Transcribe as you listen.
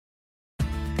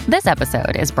This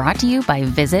episode is brought to you by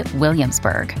Visit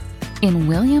Williamsburg. In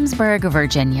Williamsburg,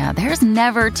 Virginia, there's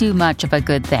never too much of a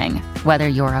good thing. Whether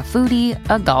you're a foodie,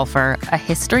 a golfer, a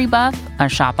history buff, a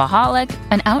shopaholic,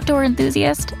 an outdoor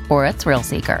enthusiast, or a thrill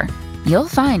seeker, you'll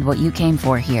find what you came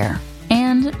for here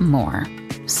and more.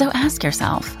 So ask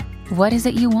yourself, what is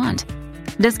it you want?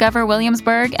 Discover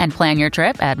Williamsburg and plan your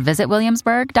trip at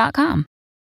visitwilliamsburg.com.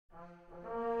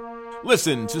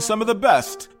 Listen to some of the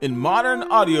best in modern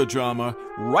audio drama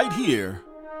right here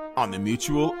on the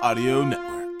Mutual Audio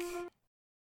Network.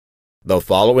 The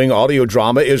following audio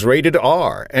drama is rated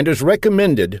R and is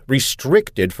recommended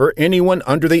restricted for anyone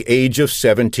under the age of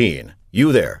 17.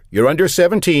 You there, you're under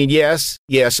 17, yes,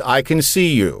 I can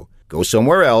see you. Go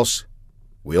somewhere else.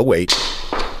 We'll wait.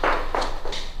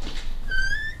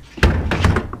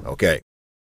 Okay.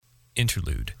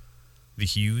 Interlude. The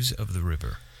Hues of the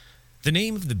River. The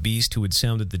name of the beast who had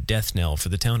sounded the death knell for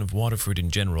the town of Waterford in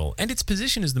general, and its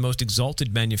position as the most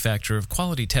exalted manufacturer of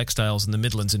quality textiles in the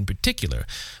Midlands in particular,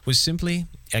 was simply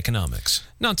economics.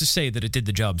 Not to say that it did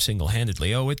the job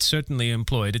single-handedly. Oh, it certainly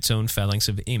employed its own phalanx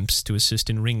of imps to assist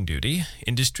in ring duty.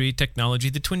 Industry, technology,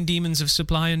 the twin demons of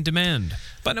supply and demand.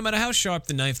 But no matter how sharp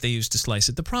the knife they used to slice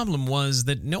it, the problem was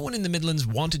that no one in the Midlands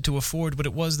wanted to afford what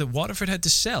it was that Waterford had to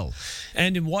sell.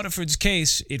 And in Waterford's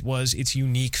case, it was its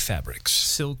unique fabrics.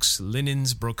 Silks,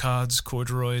 linens, brocades,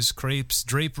 corduroys, crepes,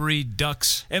 drapery,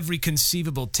 ducks, every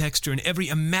conceivable texture and every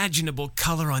imaginable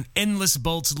color on endless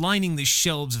bolts lining the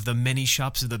shelves of the many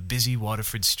shops of the busy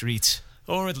Waterford streets.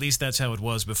 Or at least that's how it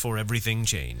was before everything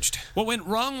changed. What went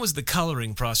wrong was the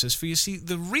coloring process, for you see,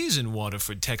 the reason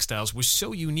Waterford textiles were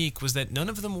so unique was that none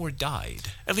of them were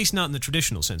dyed. At least not in the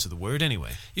traditional sense of the word,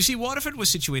 anyway. You see, Waterford was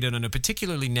situated on a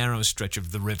particularly narrow stretch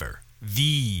of the river.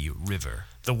 The river.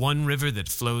 The one river that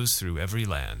flows through every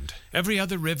land. Every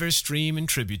other river, stream, and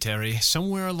tributary,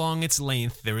 somewhere along its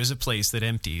length there is a place that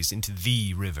empties into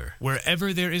the river.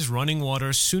 Wherever there is running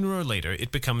water, sooner or later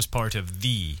it becomes part of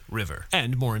the river.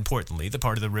 And, more importantly, the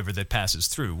part of the river that passes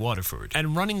through Waterford.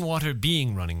 And running water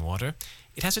being running water,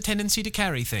 it has a tendency to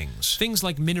carry things. Things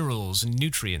like minerals and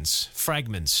nutrients,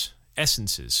 fragments,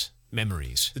 essences,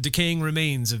 memories. The decaying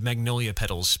remains of magnolia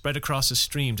petals spread across a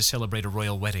stream to celebrate a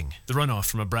royal wedding. The runoff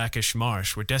from a brackish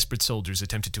marsh where desperate soldiers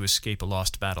attempted to escape a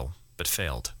lost battle, but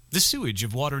failed. The sewage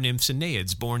of water nymphs and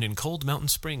naiads born in cold mountain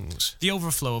springs. The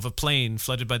overflow of a plain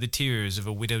flooded by the tears of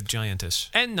a widowed giantess.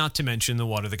 And not to mention the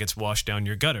water that gets washed down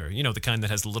your gutter. You know, the kind that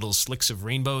has little slicks of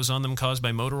rainbows on them caused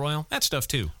by motor oil? That stuff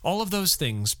too. All of those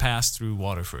things pass through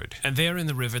Waterford. And there in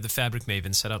the river, the fabric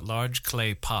maven set out large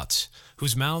clay pots,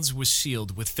 whose mouths were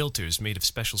sealed with filters made of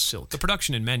special silk, the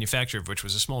production and manufacture of which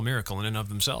was a small miracle in and of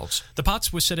themselves. The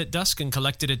pots were set at dusk and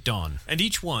collected at dawn, and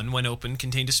each one, when opened,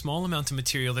 contained a small amount of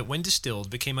material that, when distilled,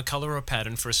 became a color or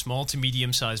pattern for a small to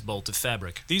medium-sized bolt of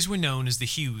fabric. These were known as the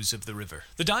hues of the river.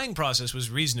 The dyeing process was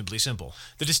reasonably simple.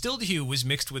 The distilled hue was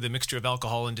mixed with a mixture of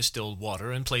alcohol and distilled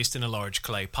water and placed in a large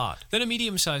clay pot. Then a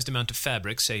medium-sized amount of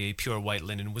fabric, say a pure white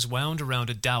linen, was wound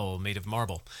around a dowel made of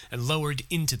marble and lowered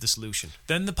into the solution.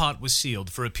 Then the pot was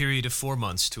sealed for a period of 4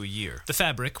 months to a year. The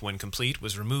fabric, when complete,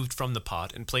 was removed from the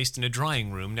pot and placed in a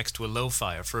drying room next to a low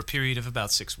fire for a period of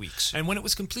about 6 weeks. And when it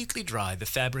was completely dry, the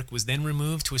fabric was then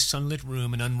removed to a sunlit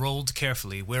room and unrolled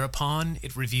carefully, whereupon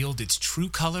it revealed its true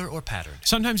color or pattern.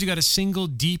 Sometimes you got a single,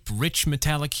 deep, rich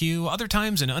metallic hue, other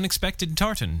times an unexpected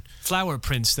tartan. Flower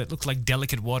prints that looked like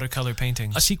delicate watercolor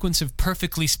painting. A sequence of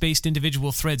perfectly spaced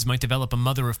individual threads might develop a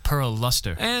mother-of-pearl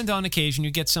luster. And on occasion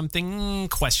you get something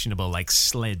questionable like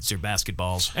sleds or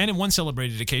basketballs. And in one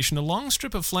celebrated occasion, a long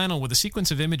strip of flannel with a sequence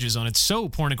of images on it so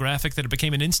pornographic that it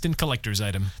became an instant collector's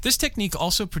item. This technique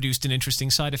also produced an interesting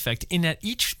side effect in that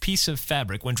each piece of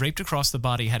fabric, when draped across the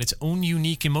body, had its own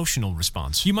unique emotional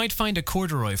response. You might find a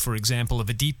corduroy, for example, of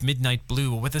a deep midnight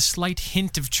blue with a slight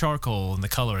hint of charcoal in the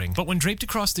coloring, but when draped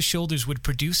across the shoulders would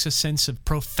produce a sense of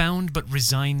profound but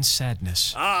resigned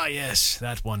sadness. Ah, yes,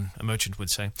 that one, a merchant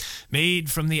would say. Made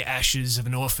from the ashes of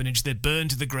an orphanage that burned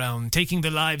to the ground, taking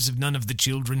the lives of none of the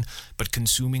children, but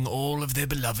consuming all of their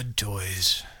beloved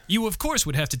toys. You, of course,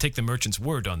 would have to take the merchant's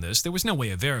word on this. There was no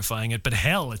way of verifying it, but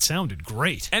hell, it sounded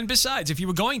great. And besides, if you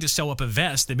were going to sew up a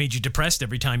vest that made you depressed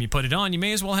every time you put it on, you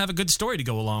may as well have a good story to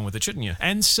go along with it, shouldn't you?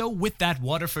 And so with that,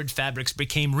 Waterford fabrics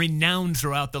became renowned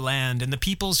throughout the land, and the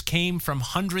peoples came from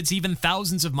hundreds, even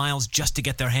thousands of miles just to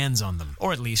get their hands on them.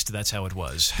 Or at least that's how it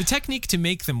was. The technique to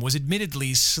make them was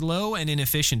admittedly slow and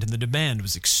inefficient, and the demand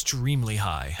was extremely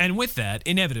high. And with that,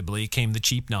 inevitably came the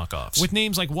cheap knockoffs, with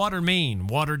names like Water Main,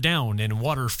 Water Down, and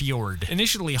Water Fjord.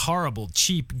 Initially horrible,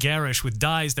 cheap, garish, with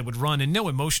dyes that would run and no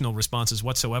emotional responses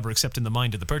whatsoever except in the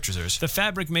mind of the purchasers, the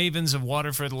fabric mavens of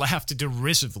Waterford laughed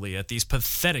derisively at these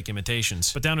pathetic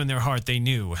imitations. But down in their heart, they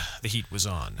knew the heat was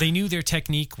on. They knew their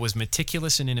technique was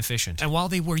meticulous and inefficient. And while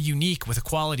they were unique with a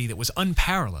quality that was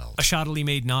unparalleled, a shoddily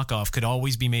made knockoff could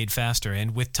always be made faster,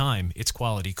 and with time, its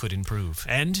quality could improve.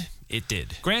 And it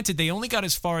did. Granted, they only got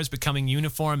as far as becoming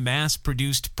uniform,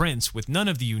 mass-produced prints with none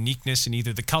of the uniqueness in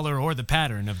either the color or the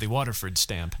pattern of the Waterford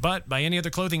stamp. But by any other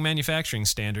clothing manufacturing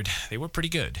standard, they were pretty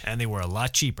good, and they were a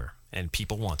lot cheaper. And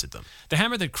people wanted them. The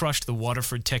hammer that crushed the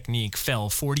Waterford technique fell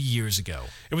 40 years ago.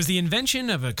 It was the invention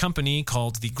of a company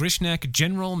called the Grishnak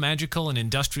General Magical and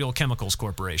Industrial Chemicals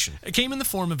Corporation. It came in the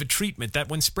form of a treatment that,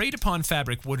 when sprayed upon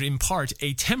fabric, would impart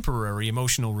a temporary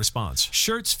emotional response.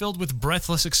 Shirts filled with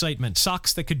breathless excitement,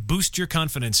 socks that could boost your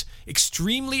confidence,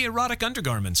 extremely erotic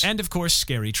undergarments, and of course,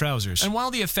 scary trousers. And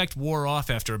while the effect wore off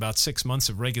after about 6 months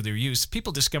of regular use,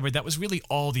 people discovered that was really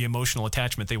all the emotional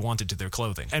attachment they wanted to their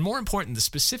clothing. And more important, the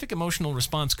specific emotional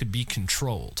response could be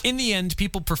controlled. In the end,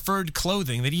 people preferred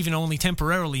clothing that even only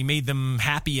temporarily made them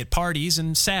happy at parties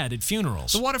and sad at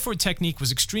funerals. The Waterford technique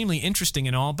was extremely interesting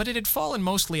and all, but it had fallen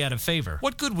mostly out of favor.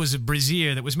 What good was a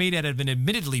brassiere that was made out of an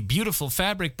admittedly beautiful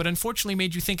fabric, but unfortunately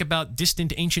made you think about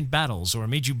distant ancient battles, or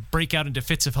made you break out into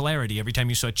fits of hilarity every time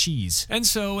you saw cheese? And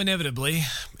so, inevitably,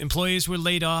 employees were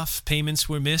laid off, payments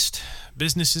were missed,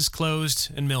 businesses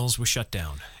closed, and mills were shut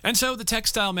down. And so the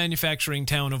textile manufacturing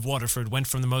town of Waterford went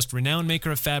from the most renowned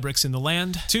maker of fabrics in the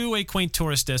land to a quaint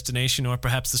tourist destination, or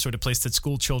perhaps the sort of place that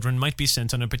school children might be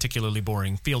sent on a particularly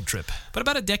boring field trip. But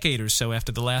about a decade or so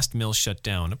after the last mill shut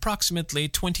down, approximately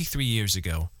 23 years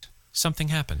ago, something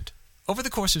happened. Over the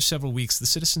course of several weeks, the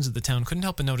citizens of the town couldn't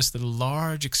help but notice that a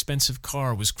large, expensive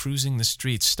car was cruising the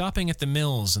streets, stopping at the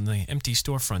mills and the empty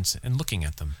storefronts and looking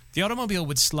at them. The automobile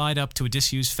would slide up to a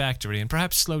disused factory and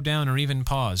perhaps slow down or even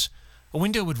pause. A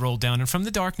window would roll down, and from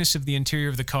the darkness of the interior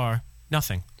of the car,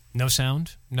 nothing. No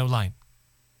sound, no light.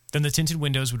 Then the tinted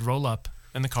windows would roll up,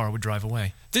 and the car would drive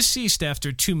away. This ceased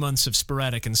after 2 months of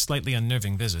sporadic and slightly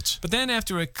unnerving visits. But then,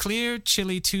 after a clear,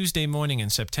 chilly Tuesday morning in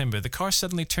September, the car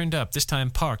suddenly turned up, this time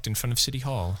parked in front of City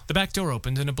Hall. The back door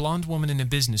opened, and a blonde woman in a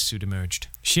business suit emerged.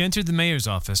 She entered the mayor's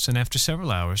office, and after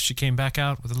several hours, she came back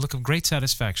out with a look of great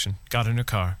satisfaction, got in her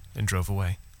car, and drove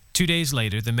away. 2 days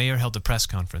later, the mayor held a press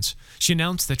conference. She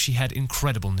announced that she had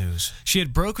incredible news. She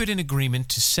had brokered an agreement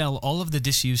to sell all of the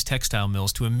disused textile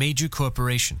mills to a major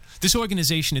corporation. This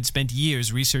organization had spent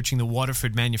years researching the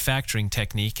Waterford manufacturing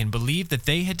technique and believed that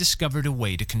they had discovered a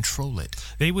way to control it.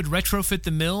 They would retrofit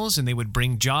the mills, and they would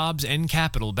bring jobs and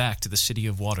capital back to the city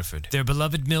of Waterford. Their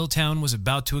beloved mill town was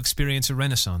about to experience a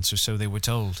renaissance, or so they were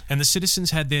told, and the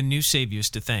citizens had their new saviors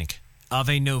to thank.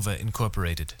 Ave Nova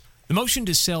Incorporated. The motion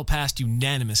to sell passed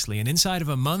unanimously, and inside of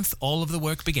a month, all of the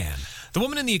work began. The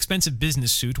woman in the expensive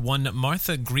business suit, one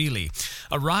Martha Greeley,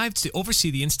 arrived to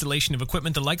oversee the installation of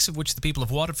equipment the likes of which the people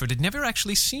of Waterford had never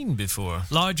actually seen before.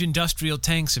 Large industrial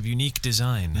tanks of unique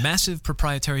design, massive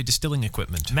proprietary distilling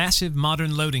equipment, massive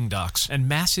modern loading docks, and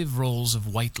massive rolls of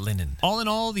white linen. All in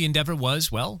all, the endeavor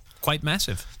was, well, quite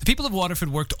massive. The people of Waterford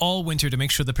worked all winter to make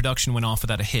sure the production went off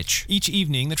without a hitch. Each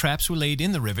evening, the traps were laid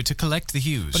in the river to collect the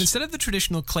hues. But instead of the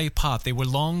traditional clay pot, they were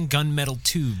long gunmetal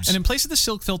tubes. And in place of the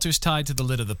silk filters tied to the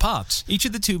lid of the pots, each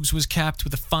of the tubes was capped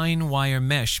with a fine wire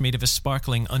mesh made of a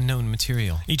sparkling, unknown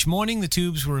material. Each morning, the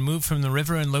tubes were removed from the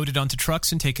river and loaded onto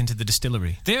trucks and taken to the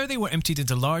distillery. There, they were emptied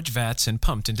into large vats and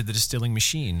pumped into the distilling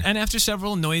machine. And after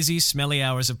several noisy, smelly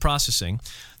hours of processing,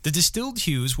 the distilled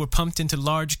hues were pumped into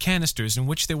large canisters in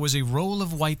which there was a roll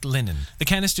of white linen. The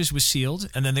canisters were sealed,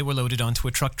 and then they were loaded onto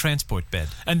a truck transport bed.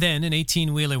 And then an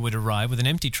 18-wheeler would arrive with an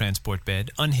empty transport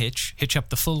bed, unhitch, hitch up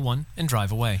the full one, and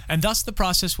drive away. And thus the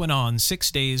process went on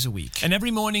 6 days a week. And every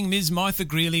morning, Ms. Martha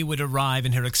Greeley would arrive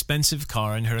in her expensive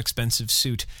car and her expensive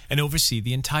suit and oversee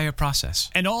the entire process.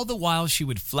 And all the while, she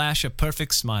would flash a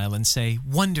perfect smile and say,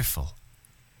 "Wonderful,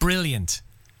 brilliant,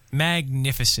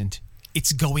 magnificent.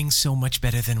 It's going so much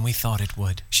better than we thought it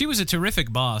would." She was a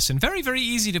terrific boss and very, very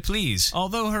easy to please,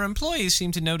 although her employees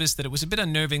seemed to notice that it was a bit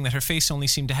unnerving that her face only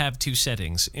seemed to have 2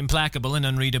 settings, implacable and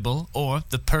unreadable, or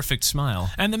the perfect smile.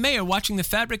 And the mayor, watching the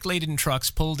fabric-laden trucks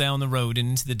pull down the road and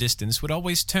into the distance, would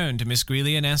always turn to Miss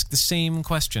Greeley and ask the same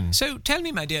question. "So, tell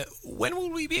me, my dear, when will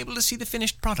we be able to see the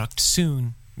finished product?"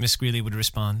 "Soon," Miss Greeley would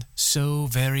respond. "So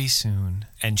very soon."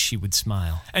 And she would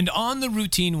smile. And on the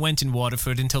routine went in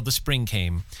Waterford until the spring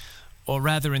came. Or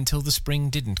rather, until the spring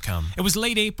didn't come. It was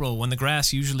late April, when the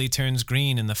grass usually turns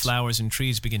green and the flowers and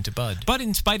trees begin to bud. But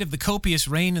in spite of the copious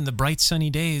rain and the bright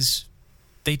sunny days,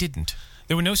 they didn't.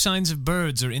 There were no signs of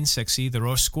birds or insects either,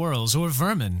 or squirrels, or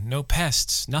vermin, no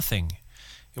pests, nothing.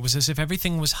 It was as if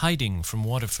everything was hiding from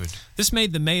Waterford. This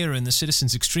made the mayor and the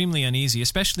citizens extremely uneasy,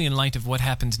 especially in light of what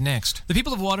happened next. The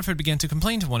people of Waterford began to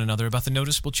complain to one another about the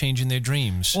noticeable change in their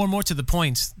dreams, or more to the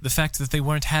point, the fact that they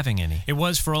weren't having any. It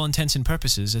was, for all intents and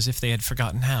purposes, as if they had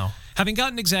forgotten how. Having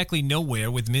gotten exactly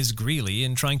nowhere with Ms. Greeley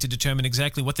in trying to determine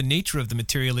exactly what the nature of the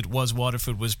material it was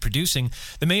Waterford was producing,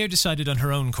 the mayor decided on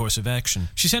her own course of action.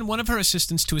 She sent one of her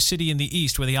assistants to a city in the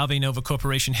east where the Ave Nova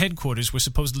Corporation headquarters were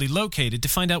supposedly located to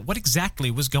find out what exactly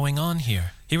was going on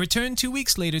here. He returned 2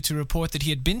 weeks later to report that he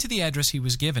had been to the address he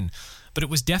was given, but it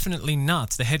was definitely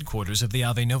not the headquarters of the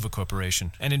Ave Nova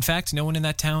Corporation. And in fact, no one in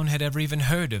that town had ever even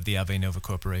heard of the Ave Nova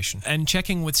Corporation. And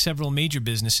checking with several major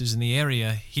businesses in the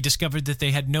area, he discovered that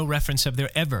they had no reference of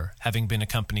there ever having been a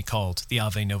company called the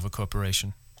Ave Nova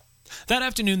Corporation. That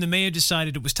afternoon, the mayor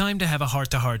decided it was time to have a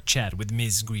heart-to-heart chat with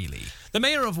Ms. Greeley. The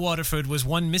mayor of Waterford was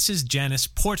one Mrs. Janice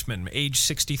Portman, age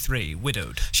 63,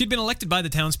 widowed. She'd been elected by the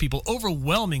townspeople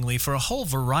overwhelmingly for a whole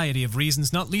variety of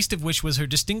reasons, not least of which was her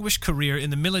distinguished career in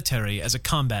the military as a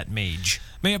combat mage.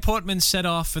 Mayor Portman set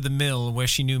off for the mill where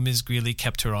she knew Ms. Greeley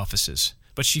kept her offices,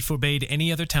 but she forbade any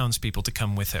other townspeople to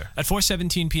come with her. At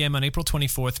 4:17 p.m. on April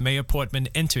 24th, Mayor Portman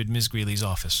entered Ms. Greeley's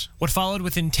office. What followed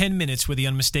within 10 minutes were the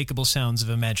unmistakable sounds of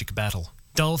a magic battle.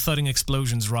 Dull thudding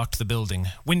explosions rocked the building.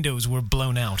 Windows were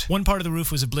blown out. One part of the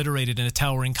roof was obliterated in a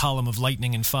towering column of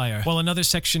lightning and fire, while another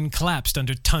section collapsed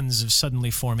under tons of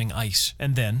suddenly forming ice.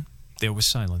 And then there was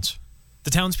silence. The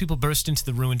townspeople burst into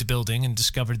the ruined building and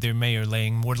discovered their mayor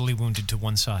laying mortally wounded to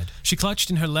one side. She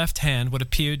clutched in her left hand what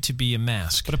appeared to be a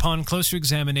mask, but upon closer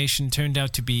examination turned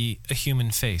out to be a human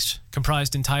face,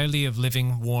 comprised entirely of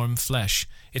living, warm flesh.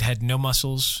 It had no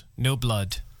muscles, no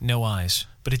blood, no eyes,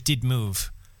 but it did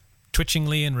move,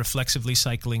 twitchingly and reflexively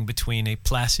cycling between a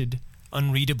placid,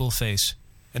 unreadable face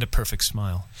and a perfect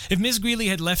smile. If Ms. Greeley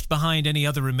had left behind any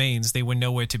other remains, they were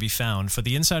nowhere to be found, for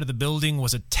the inside of the building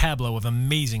was a tableau of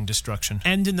amazing destruction.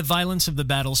 And in the violence of the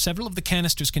battle, several of the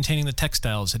canisters containing the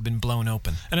textiles had been blown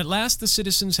open. And at last the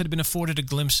citizens had been afforded a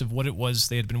glimpse of what it was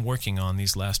they had been working on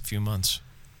these last few months.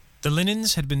 The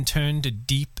linens had been turned a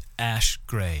deep ash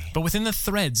gray, but within the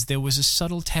threads there was a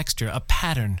subtle texture, a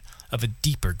pattern of a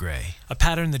deeper gray, a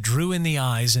pattern that drew in the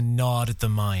eyes and gnawed at the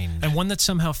mind, and one that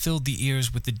somehow filled the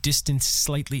ears with the distant,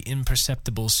 slightly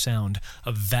imperceptible sound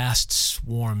of vast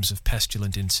swarms of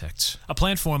pestilent insects. A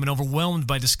plant foreman, overwhelmed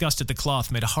by disgust at the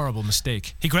cloth, made a horrible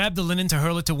mistake. He grabbed the linen to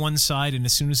hurl it to one side, and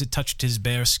as soon as it touched his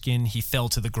bare skin, he fell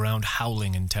to the ground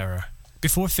howling in terror.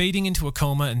 Before fading into a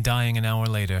coma and dying an hour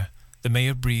later, the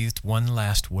mayor breathed one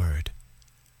last word.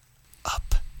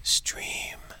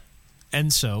 Upstream.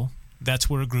 And so, that's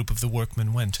where a group of the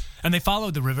workmen went. And they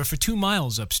followed the river for 2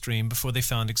 miles upstream before they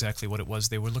found exactly what it was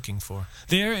they were looking for.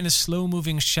 There, in a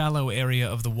slow-moving, shallow area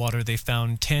of the water, they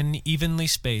found 10 evenly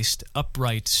spaced,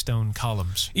 upright stone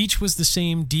columns. Each was the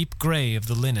same deep gray of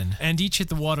the linen, and each at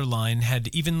the waterline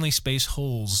had evenly spaced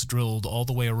holes drilled all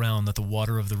the way around that the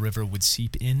water of the river would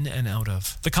seep in and out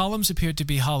of. The columns appeared to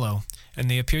be hollow, and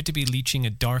they appeared to be leaching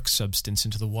a dark substance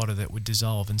into the water that would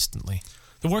dissolve instantly.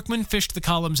 The workmen fished the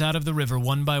columns out of the river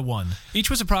one by one. Each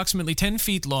was approximately 10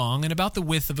 feet long and about the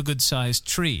width of a good-sized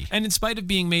tree, and in spite of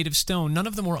being made of stone, none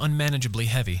of them were unmanageably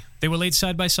heavy. They were laid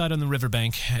side by side on the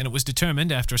riverbank, and it was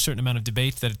determined, after a certain amount of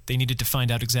debate, that they needed to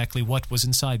find out exactly what was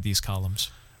inside these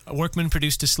columns. A workman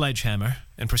produced a sledgehammer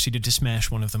and proceeded to smash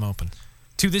one of them open.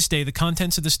 To this day, the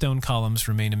contents of the stone columns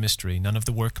remain a mystery. None of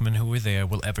the workmen who were there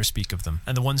will ever speak of them,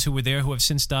 and the ones who were there who have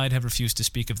since died have refused to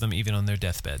speak of them even on their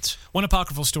deathbeds. One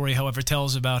apocryphal story, however,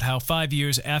 tells about how 5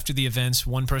 years after the events,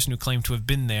 one person who claimed to have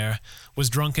been there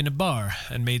was drunk in a bar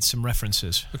and made some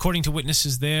references. According to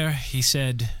witnesses there, he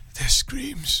said, "Their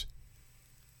screams,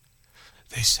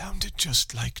 they sounded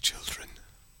just like children."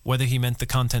 Whether he meant the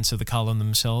contents of the column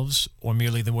themselves or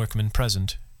merely the workmen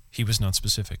present, he was not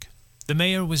specific. The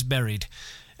mayor was buried,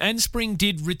 and spring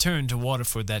did return to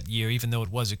Waterford that year, even though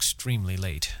it was extremely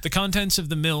late. The contents of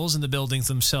the mills and the buildings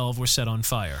themselves were set on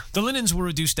fire. The linens were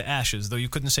reduced to ashes, though you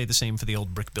couldn't say the same for the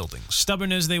old brick buildings.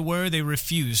 Stubborn as they were, they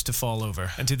refused to fall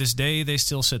over, and to this day they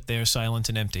still sit there silent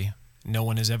and empty. No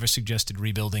one has ever suggested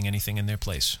rebuilding anything in their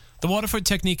place. The Waterford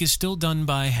technique is still done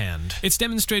by hand. It's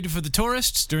demonstrated for the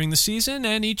tourists during the season,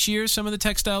 and each year some of the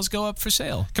textiles go up for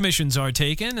sale. Commissions are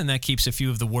taken, and that keeps a few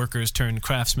of the workers turned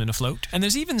craftsmen afloat. And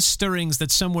there's even stirrings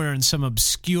that somewhere in some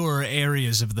obscure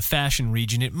areas of the fashion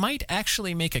region, it might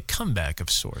actually make a comeback of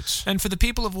sorts. And for the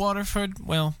people of Waterford,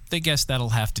 well, they guess that'll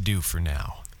have to do for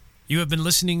now. You have been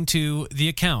listening to The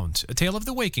Account, A Tale of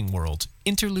the Waking World,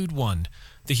 Interlude 1,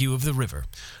 The Hue of the River.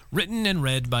 Written and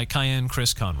read by Kyan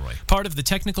Chris Conroy. Part of the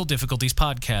Technical Difficulties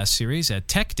podcast series at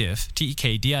TechDiff,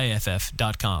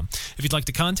 TEKDIFF.com. If you'd like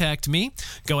to contact me,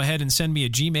 go ahead and send me a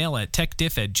Gmail at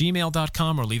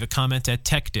techdiff@gmail.com or leave a comment at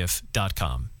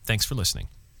techdiff.com. Thanks for listening.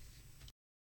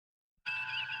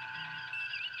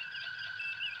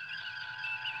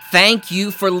 Thank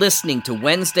you for listening to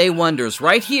Wednesday Wonders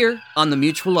right here on the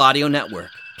Mutual Audio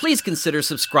Network. Please consider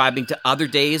subscribing to other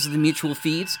days of the Mutual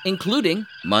feeds, including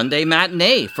Monday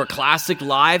Matinee for classic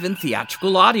live and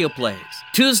theatrical audio plays,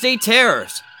 Tuesday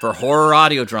Terrors for horror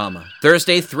audio drama,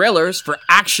 Thursday Thrillers for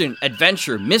action,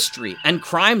 adventure, mystery, and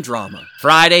crime drama,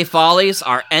 Friday Follies,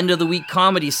 our end-of-the-week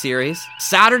comedy series,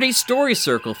 Saturday Story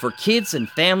Circle for kids and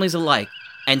families alike,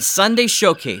 and Sunday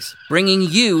Showcase, bringing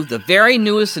you the very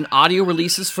newest in audio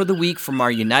releases for the week from our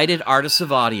United Artists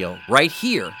of Audio, right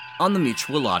here on the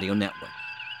Mutual Audio Network.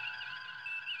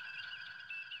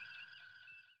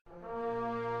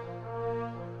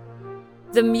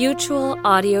 The Mutual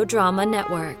Audio Drama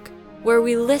Network, where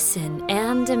we listen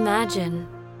and imagine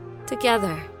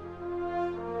together.